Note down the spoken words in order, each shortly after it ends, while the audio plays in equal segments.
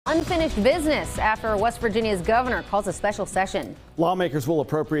Unfinished business after West Virginia's governor calls a special session. Lawmakers will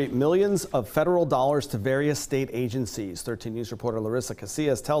appropriate millions of federal dollars to various state agencies. 13 News reporter Larissa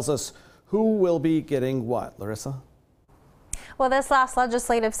Casillas tells us who will be getting what. Larissa? Well, this last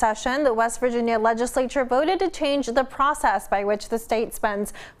legislative session, the West Virginia Legislature voted to change the process by which the state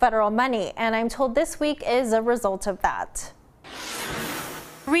spends federal money, and I'm told this week is a result of that.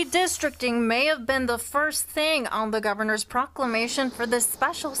 Redistricting may have been the first thing on the governor's proclamation for this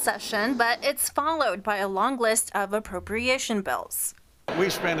special session, but it's followed by a long list of appropriation bills. We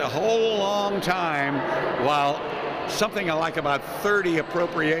spent a whole long time while something like about 30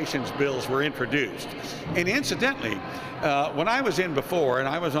 appropriations bills were introduced. And incidentally, when I was in before and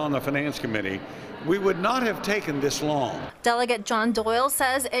I was on the Finance Committee, we would not have taken this long. Delegate John Doyle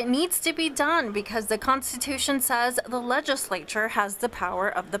says it needs to be done because the Constitution says the legislature has the power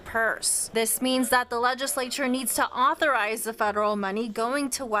of the purse. This means that the legislature needs to authorize the federal money going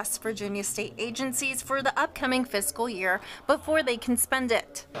to West Virginia state agencies for the upcoming fiscal year before they can spend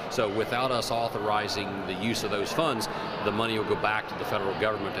it. So without us authorizing the use of those funds, the money will go back to the federal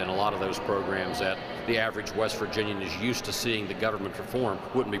government, and a lot of those programs that the average West Virginian is used to seeing the government perform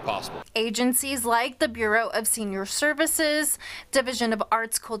wouldn't be possible. Agencies like the Bureau of Senior Services, Division of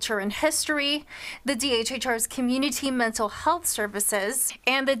Arts, Culture, and History, the DHHR's Community Mental Health Services,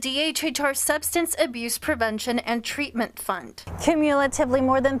 and the DHHR Substance Abuse Prevention and Treatment Fund. Cumulatively,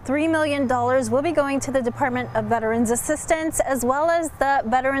 more than $3 million will be going to the Department of Veterans Assistance as well as the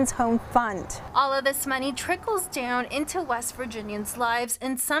Veterans Home Fund. All of this money trickles down into West Virginians' lives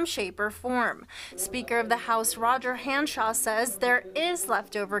in some shape or form. Speaker of the House Roger Hanshaw says there is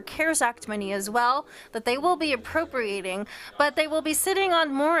leftover CARES Act money as well that they will be appropriating, but they will be sitting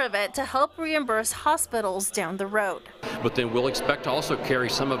on more of it to help reimburse hospitals down the road. But then we'll expect to also carry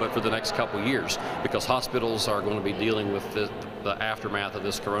some of it for the next couple of years because hospitals are going to be dealing with the aftermath of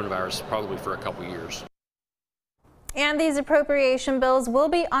this coronavirus probably for a couple of years. And these appropriation bills will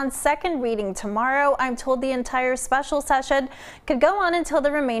be on second reading tomorrow. I'm told the entire special session could go on until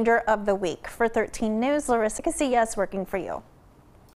the remainder of the week. For 13 News, Larissa Casillas working for you.